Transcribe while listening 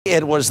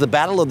It was the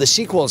battle of the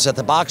sequels at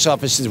the box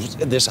office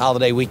this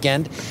holiday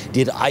weekend.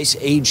 Did Ice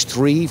Age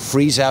 3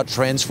 freeze out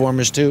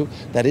Transformers 2?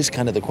 That is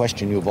kind of the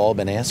question you've all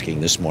been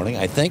asking this morning,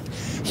 I think.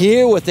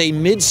 Here with a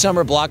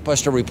midsummer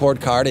blockbuster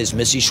report card is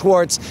Missy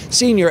Schwartz,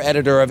 senior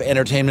editor of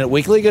Entertainment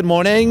Weekly. Good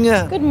morning.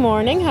 Good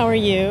morning. How are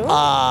you?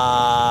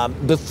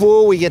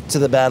 Before we get to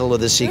the battle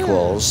of the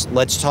sequels,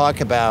 let's talk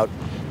about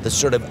the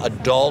sort of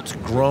adult,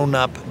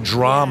 grown-up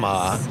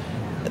drama,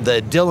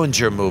 the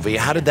Dillinger movie.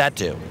 How did that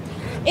do?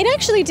 It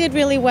actually did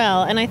really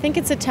well, and I think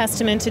it's a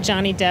testament to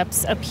Johnny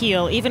Depp's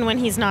appeal, even when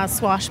he's not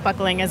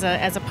swashbuckling as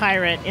a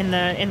pirate in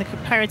the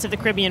Pirates of the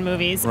Caribbean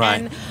movies.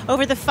 Right. And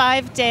over the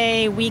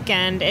 5-day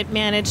weekend, it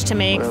managed to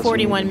make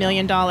 $41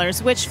 million,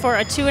 which for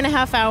a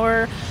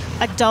 2.5-hour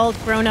adult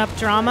grown-up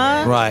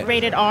drama,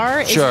 rated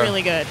R, is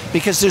really good.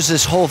 Because there's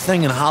this whole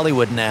thing in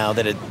Hollywood now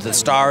that the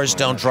stars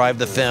don't drive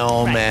the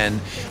film, and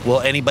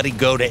will anybody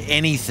go to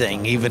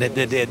anything? Even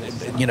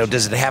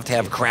does it have to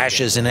have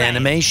crashes in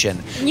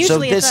animation?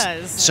 Usually it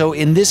does. So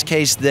in this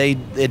case,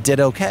 it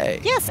did okay.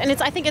 Yes, and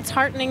I think it's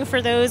heartening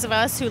for those of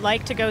us who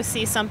like to go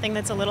see something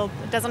that's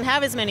doesn't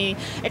have as many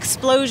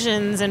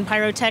explosions and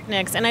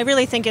pyrotechnics. And I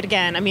really think it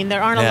again. I mean,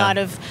 there aren't a lot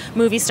of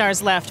movie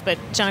stars left, but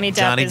Johnny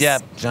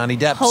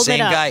Depp, same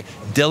guy.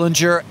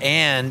 Dillinger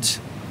and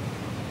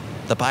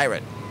the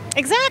pirate.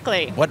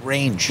 Exactly. What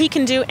range? He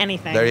can do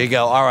anything. There you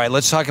go. All right,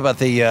 let's talk about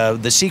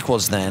the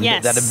sequels then.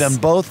 Yes. That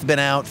have both been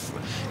out.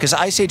 Because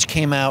Ice Age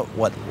came out,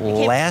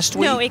 last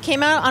week? No, it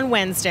came out on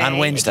Wednesday. On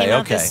Wednesday, it came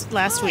out this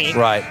last week.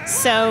 Right.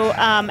 So,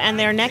 and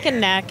they're neck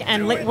and neck,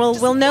 and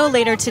we'll know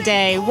later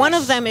today. One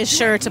of them is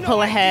sure to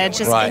pull ahead,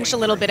 just inch a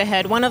little bit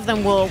ahead. One of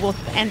them will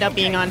end up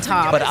being on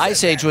top. But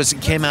Ice Age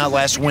came out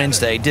last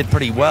Wednesday, did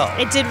pretty well.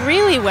 It did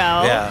really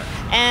well. Yeah.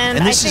 And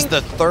this is the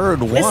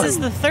third one. This is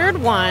the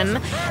third one.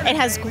 It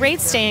has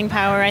great staying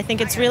power. I think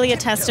it's really a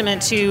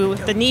testament to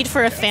the need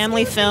for a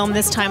family film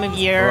this time of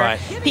year. Right.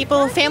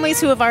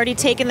 Families who have already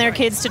taken their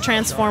kids to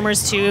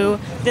Transformers 2,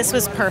 this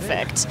was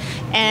perfect.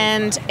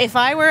 And if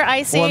I were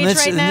Ice Age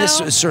right now...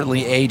 this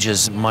certainly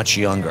ages much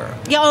younger.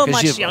 Yeah,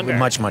 much younger.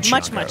 Much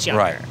younger.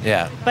 Right,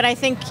 yeah. But I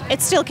think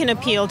it still can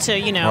appeal to,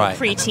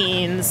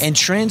 preteens. And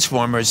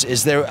Transformers,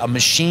 is there a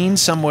machine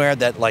somewhere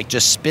that,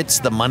 just spits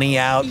the money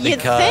out?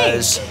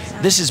 Because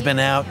this has been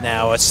out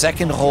now, it's like,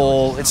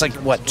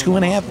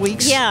 2.5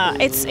 weeks? Yeah,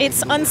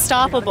 it's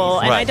unstoppable,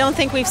 and I don't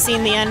think we've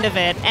seen the end of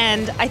it.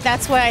 And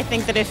that's why I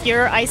think that if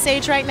you're Ice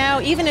Age right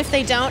now, even if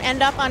they don't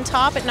end up on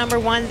top at number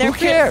one, they're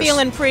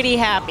feeling pretty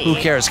happy. Who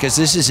cares? Because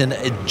this is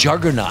a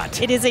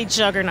juggernaut. It is a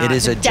juggernaut. It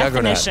is a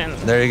juggernaut.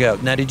 Definition. There you go.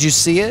 Now, did you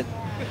see it?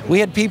 We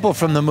had people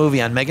from the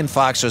movie on. Megan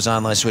Fox was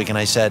on last week, and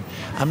I said,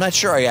 I'm not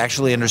sure I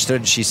actually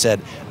understood. She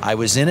said, I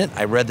was in it,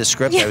 I read the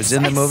script, I was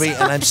in the movie,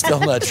 and I'm still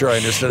not sure I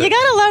understood it. You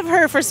gotta love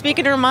her for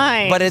speaking her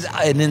mind. But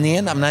and in the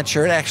end, I'm not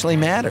sure it actually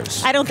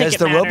matters. I don't think it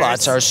matters. Because the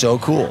robots are so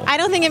cool. I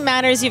don't think it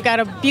matters. You've got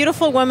a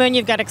beautiful woman,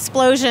 you've got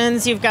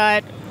explosions, you've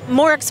got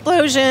more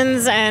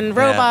explosions and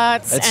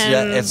robots. It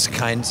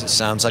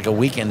sounds like a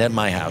weekend at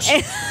my house.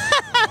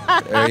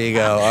 There you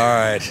go. All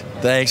right.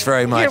 Thanks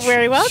very much. You're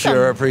very welcome.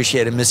 Sure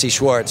appreciate it. Missy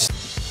Schwartz.